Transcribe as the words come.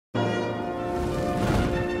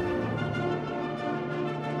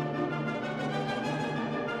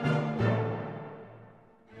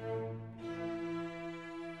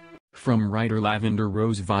From writer Lavender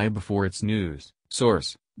Rose Vibe for its news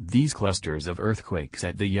source, these clusters of earthquakes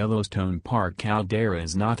at the Yellowstone Park caldera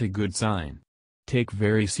is not a good sign. Take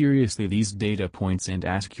very seriously these data points and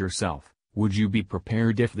ask yourself, would you be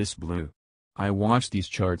prepared if this blew? I watch these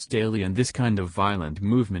charts daily and this kind of violent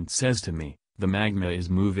movement says to me, the magma is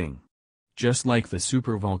moving. Just like the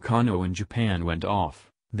supervolcano in Japan went off,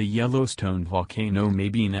 the Yellowstone volcano may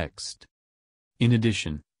be next. In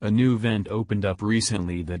addition, a new vent opened up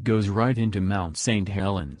recently that goes right into Mount St.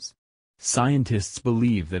 Helens. Scientists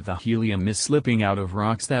believe that the helium is slipping out of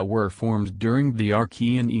rocks that were formed during the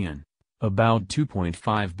Archean, about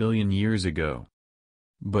 2.5 billion years ago.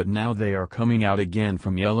 But now they are coming out again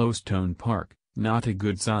from Yellowstone Park, not a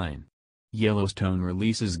good sign. Yellowstone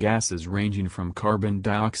releases gases ranging from carbon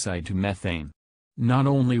dioxide to methane. Not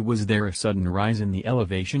only was there a sudden rise in the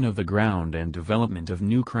elevation of the ground and development of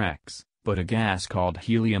new cracks, but a gas called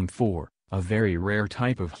helium-4, a very rare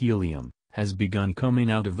type of helium, has begun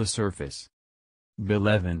coming out of the surface. Bill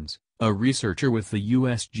Evans, a researcher with the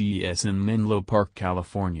USGS in Menlo Park,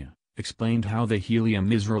 California, explained how the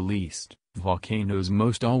helium is released. Volcanoes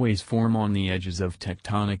most always form on the edges of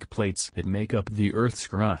tectonic plates that make up the Earth's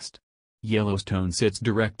crust. Yellowstone sits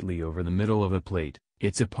directly over the middle of a plate.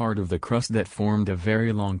 It's a part of the crust that formed a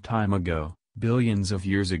very long time ago, billions of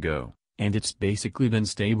years ago, and it's basically been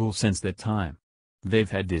stable since that time.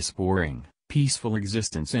 They've had this boring, peaceful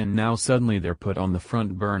existence and now suddenly they're put on the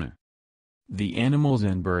front burner. The animals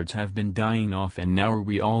and birds have been dying off and now are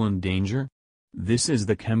we all in danger? This is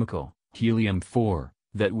the chemical, helium-4,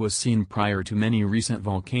 that was seen prior to many recent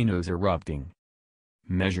volcanoes erupting.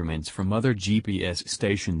 Measurements from other GPS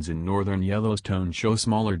stations in northern Yellowstone show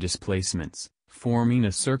smaller displacements, forming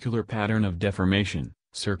a circular pattern of deformation,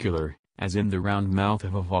 circular, as in the round mouth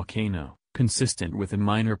of a volcano, consistent with a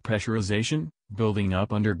minor pressurization, building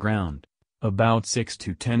up underground, about 6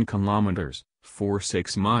 to 10 kilometers,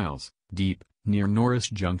 4-6 miles, deep, near Norris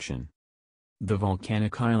Junction. The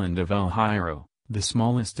volcanic island of El Hierro, the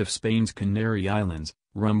smallest of Spain's Canary Islands,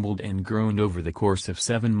 rumbled and groaned over the course of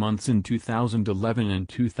 7 months in 2011 and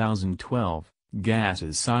 2012,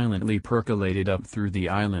 gases silently percolated up through the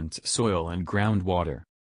island's soil and groundwater.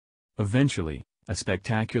 Eventually, a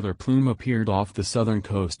spectacular plume appeared off the southern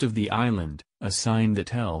coast of the island, a sign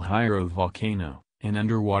that El Hierro volcano, an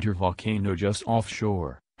underwater volcano just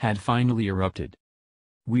offshore, had finally erupted.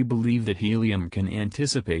 We believe that helium can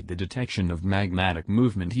anticipate the detection of magmatic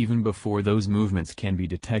movement even before those movements can be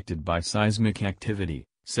detected by seismic activity,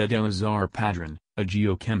 said Eleazar Padron, a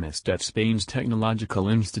geochemist at Spain's Technological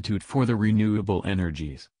Institute for the Renewable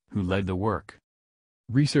Energies, who led the work.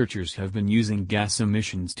 Researchers have been using gas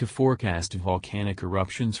emissions to forecast volcanic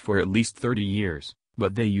eruptions for at least 30 years,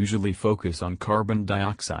 but they usually focus on carbon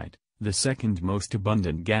dioxide, the second most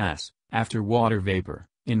abundant gas, after water vapor,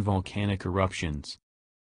 in volcanic eruptions.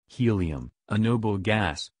 Helium, a noble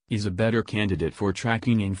gas, is a better candidate for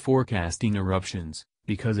tracking and forecasting eruptions,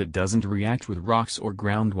 because it doesn't react with rocks or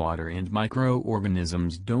groundwater and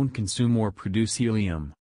microorganisms don't consume or produce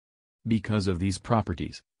helium. Because of these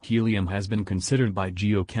properties, helium has been considered by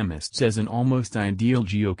geochemists as an almost ideal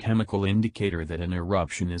geochemical indicator that an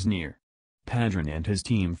eruption is near. Padron and his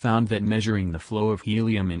team found that measuring the flow of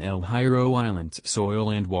helium in El Hierro Island's soil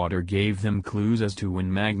and water gave them clues as to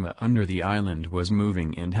when magma under the island was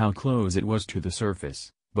moving and how close it was to the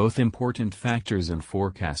surface, both important factors in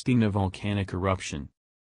forecasting a volcanic eruption.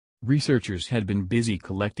 Researchers had been busy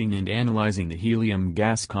collecting and analyzing the helium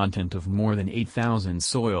gas content of more than 8,000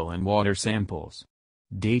 soil and water samples.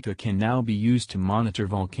 Data can now be used to monitor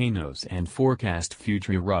volcanoes and forecast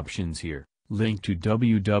future eruptions here. Link to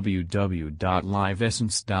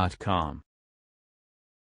www.liveessence.com